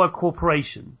company-wide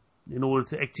corporation in order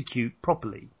to execute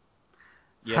properly.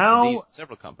 Yes, indeed.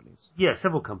 Several companies. Yeah,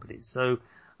 several companies. So,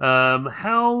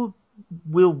 how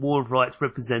will War of Rights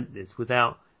represent this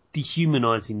without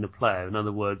dehumanizing the player? In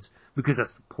other words, because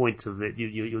that's the point of it,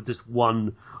 you're just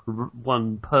one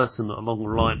person along the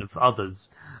line of others.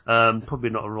 Probably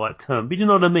not a right term, but you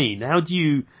know what I mean. How do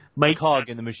you make a cog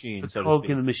in the machine, a cog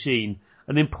in the machine,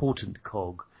 an important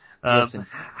cog? Yes,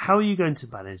 how are you going to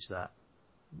manage that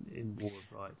in War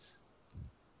of Rights?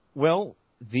 Well,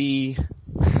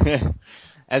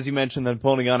 as you mentioned, the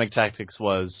Napoleonic tactics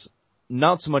was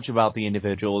not so much about the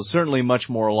individual, certainly much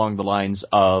more along the lines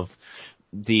of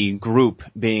the group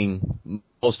being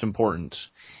most important.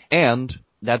 And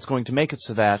that's going to make it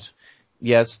so that,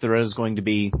 yes, there is going to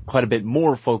be quite a bit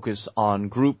more focus on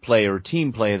group play or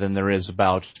team play than there is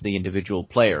about the individual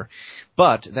player.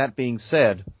 But, that being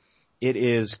said, it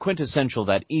is quintessential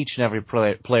that each and every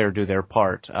player do their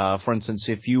part. For instance,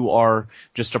 if you are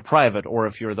just a private, or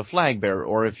if you're the flag bearer,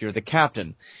 or if you're the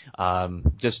captain,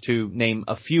 just to name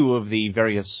a few of the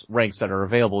various ranks that are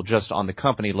available just on the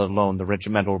company, let alone the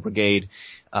regimental, brigade,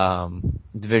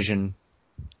 division,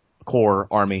 corps,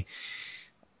 army,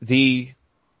 the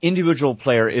individual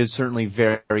player is certainly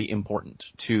very, very important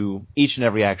to each and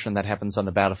every action that happens on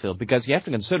the battlefield, because you have to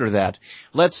consider that,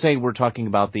 let's say we're talking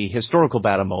about the historical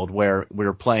battle mode where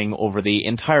we're playing over the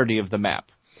entirety of the map.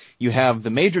 You have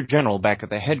the Major General back at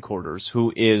the headquarters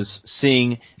who is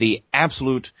seeing the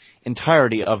absolute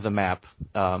entirety of the map,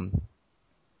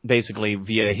 basically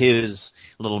via his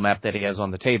little map that he has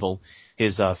on the table,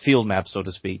 his field map, so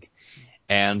to speak.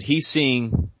 And he's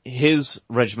seeing his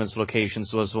regiment's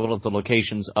locations as well as the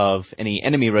locations of any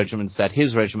enemy regiments that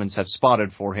his regiments have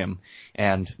spotted for him,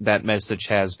 and that message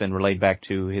has been relayed back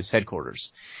to his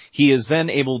headquarters. He is then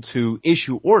able to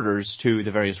issue orders to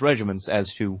the various regiments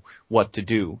as to what to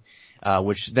do,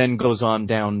 which then goes on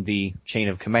down the chain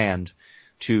of command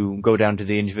to go down to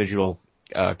the individual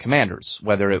commanders,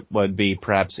 whether it would be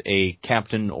perhaps a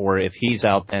captain, or if he's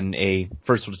out, then a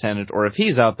first lieutenant, or if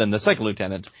he's out, then the second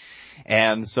lieutenant.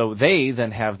 And so they then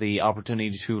have the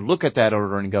opportunity to look at that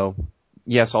order and go,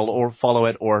 yes, I'll follow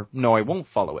it, or no, I won't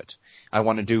follow it. I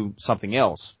want to do something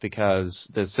else because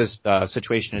the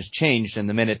situation has changed in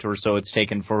the minute or so it's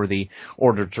taken for the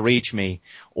order to reach me,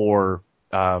 or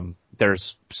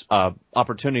there's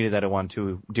opportunity that I want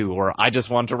to do, or I just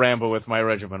want to ramble with my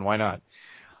regiment, why not?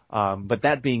 But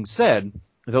that being said,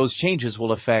 those changes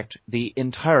will affect the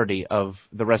entirety of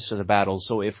the rest of the battle.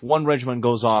 So if one regiment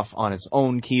goes off on its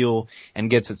own keel and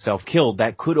gets itself killed,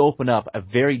 that could open up a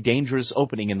very dangerous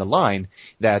opening in the line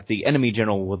that the enemy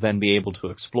general will then be able to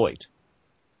exploit.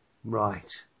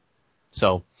 Right.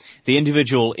 So the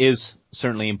individual is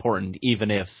certainly important, even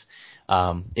if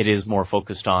it is more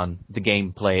focused on the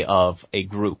gameplay of a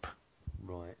group.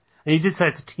 Right. And you did say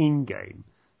it's a team game.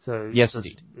 So yes,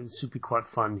 indeed. It should be quite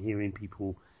fun hearing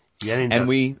people. And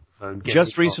we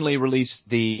just recently released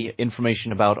the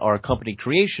information about our company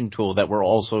creation tool that we're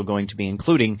also going to be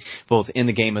including both in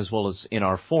the game as well as in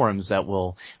our forums that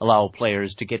will allow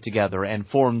players to get together and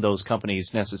form those companies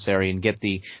necessary and get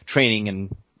the training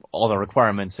and all the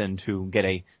requirements in to get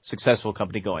a successful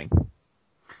company going.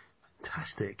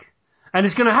 Fantastic. And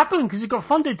it's going to happen because it got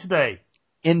funded today.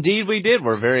 Indeed we did.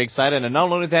 We're very excited. And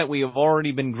not only that, we have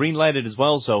already been green-lighted as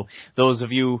well, so those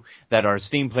of you that are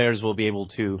Steam players will be able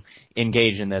to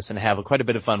engage in this and have quite a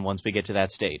bit of fun once we get to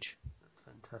that stage.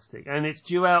 That's fantastic. And it's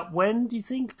due out when, do you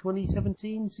think?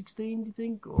 2017, 16, do you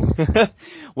think? Or?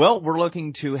 Well, we're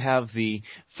looking to have the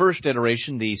first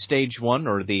iteration, the Stage 1,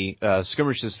 or the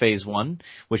Skirmishes Phase 1,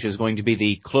 which is going to be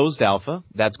the closed alpha.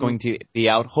 That's going to be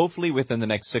out hopefully within the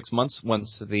next 6 months,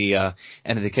 once the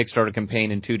end of the Kickstarter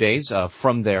campaign in 2 days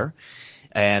from there.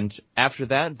 And after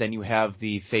that, then you have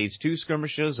the Phase 2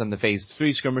 skirmishes and the Phase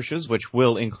 3 skirmishes, which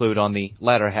will include on the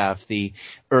latter half the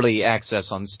early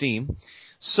access on Steam.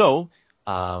 So,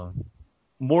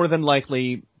 more than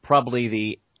likely, probably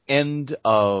the end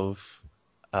of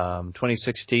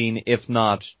 2016, if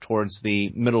not towards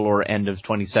the middle or end of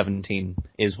 2017,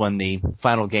 is when the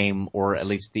final game, or at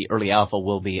least the early alpha,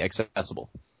 will be accessible.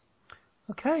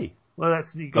 Okay. Well,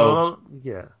 that's...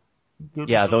 Yeah.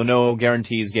 Yeah, though no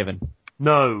guarantees given.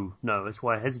 No, that's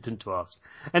why I'm hesitant to ask.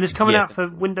 And it's coming out for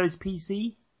Windows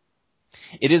PC?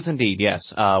 It is indeed,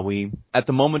 yes. We, at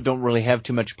the moment, don't really have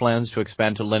too much plans to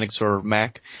expand to Linux or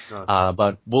Mac,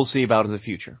 but we'll see about it in the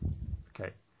future.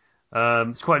 Okay.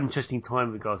 It's quite an interesting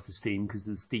time with regards to Steam, because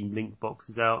the Steam Link box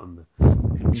is out, and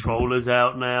the controller's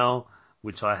out now,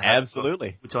 which I have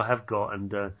Absolutely. got,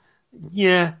 and,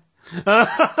 yeah,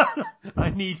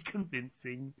 I need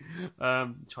convincing.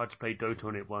 Tried to play Dota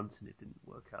on it once and it didn't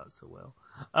work out so well.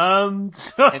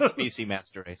 It's PC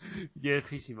Master Race. Yeah,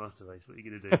 PC Master Race. What are you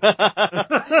going to do?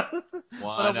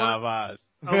 One of us.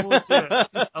 I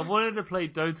wanted to play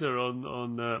Dota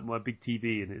on my big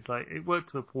TV, and it's like it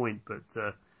worked to a point, but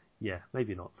yeah,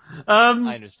 maybe not.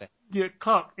 I understand. Yeah,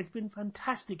 Clark, it's been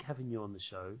fantastic having you on the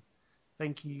show.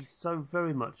 Thank you so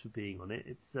very much for being on it.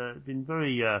 It's been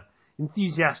very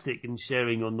enthusiastic in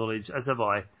sharing your knowledge, as have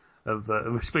I, of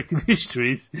respective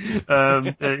histories.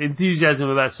 Enthusiasm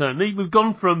about certainly. We've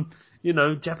gone from,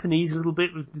 Japanese a little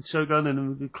bit with the Shogun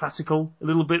and classical a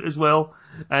little bit as well.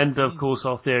 And, of course,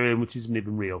 Arthurian, which isn't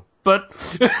even real. But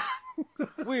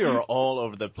we are all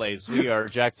over the place. We are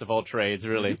jacks of all trades,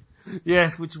 really.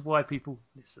 Yes, which is why people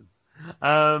listen.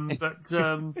 I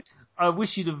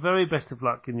wish you the very best of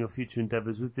luck in your future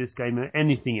endeavours with this game and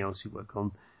anything else you work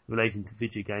on relating to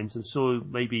video games. I'm sure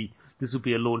maybe this will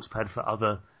be a launch pad for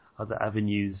other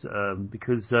avenues,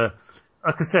 because,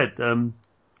 like I said,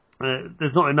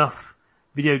 there's not enough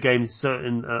video games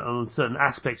on certain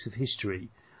aspects of history.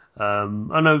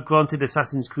 I know, granted,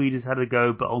 Assassin's Creed has had a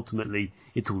go, but ultimately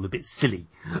it's all a bit silly.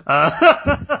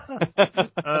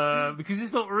 Because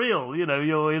it's not real,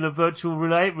 you're in a virtual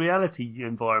reality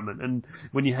environment, and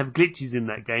when you have glitches in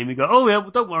that game, you go, oh yeah,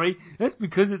 well, don't worry, that's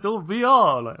because it's all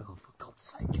VR. Like, oh, for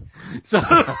God's sake.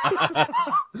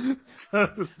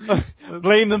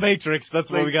 Blame the Matrix,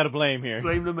 that's what we gotta blame here.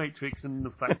 Blame the Matrix and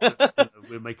the fact that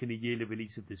we're making a yearly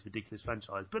release of this ridiculous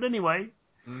franchise. But anyway,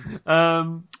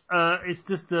 it's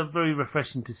just very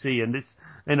refreshing to see, and it's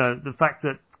the fact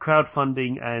that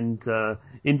crowdfunding and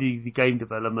indie game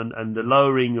development and the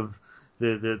lowering of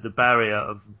the barrier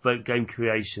of game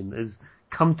creation has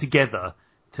come together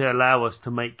to allow us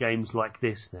to make games like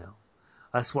this now.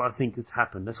 That's what I think has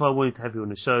happened. That's why I wanted to have you on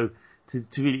the show to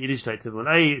really illustrate to everyone,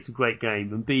 A, it's a great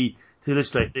game, and B, to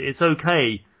illustrate that it's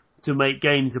okay to make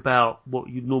games about what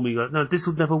you'd normally go, no, this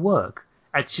would never work.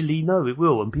 Actually, no, it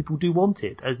will, and people do want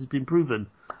it, as has been proven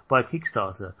by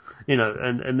Kickstarter.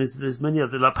 And there's many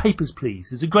other, like Papers,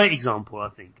 Please. It's a great example, I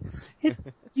think.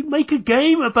 You make a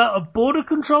game about a border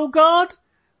control guard?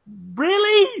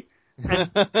 Really? And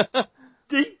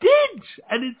they did!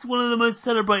 And it's one of the most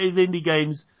celebrated indie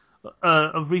games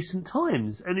of recent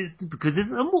times. And it's because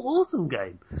it's an awesome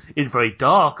game. It's very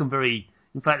dark and very,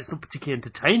 in fact, it's not particularly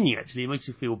entertaining, actually. It makes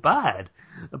you feel bad.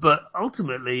 But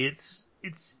ultimately, it's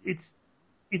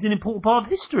an important part of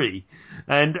history.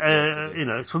 And, yes,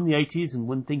 it's from the 80s, and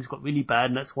when things got really bad,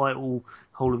 and that's why the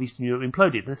whole of Eastern Europe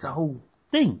imploded. That's the whole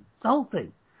thing. The whole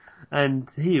thing. And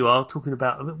here you are talking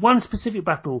about one specific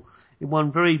battle in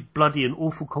one very bloody and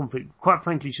awful conflict, quite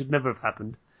frankly, should never have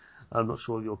happened. I'm not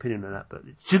sure of your opinion on that, but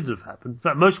it shouldn't have happened. In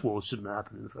fact, most wars shouldn't have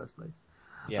happened in the first place.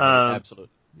 Yeah, absolutely.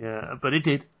 Yeah, but it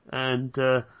did. And,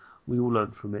 we all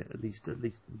learned from it, at least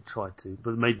we tried to.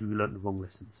 But maybe we learned the wrong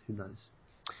lessons. Who knows?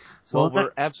 So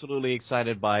we're absolutely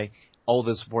excited by all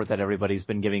the support that everybody's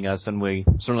been giving us, and we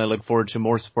certainly look forward to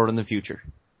more support in the future.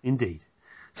 Indeed.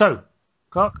 So,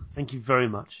 Clark, thank you very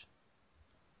much.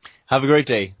 Have a great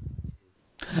day.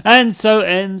 And so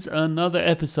ends another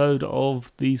episode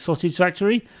of The Sausage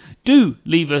Factory. Do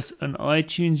leave us an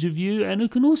iTunes review, and you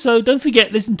can also, don't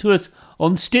forget, listen to us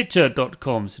on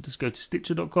Stitcher.com. So just go to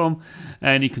Stitcher.com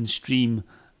and you can stream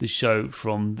the show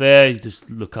from there. You just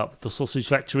look up The Sausage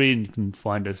Factory and you can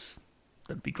find us.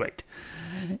 That'd be great.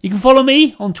 You can follow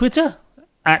me on Twitter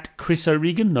at Chris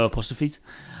O'Regan, no apostrophes.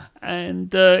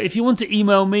 And if you want to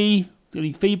email me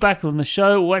any feedback on the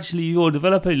show, or actually you're a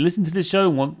developer, you listen to the show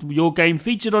and want your game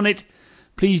featured on it,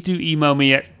 please do email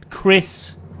me at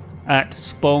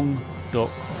chris@spong.com.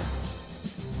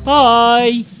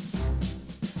 Bye!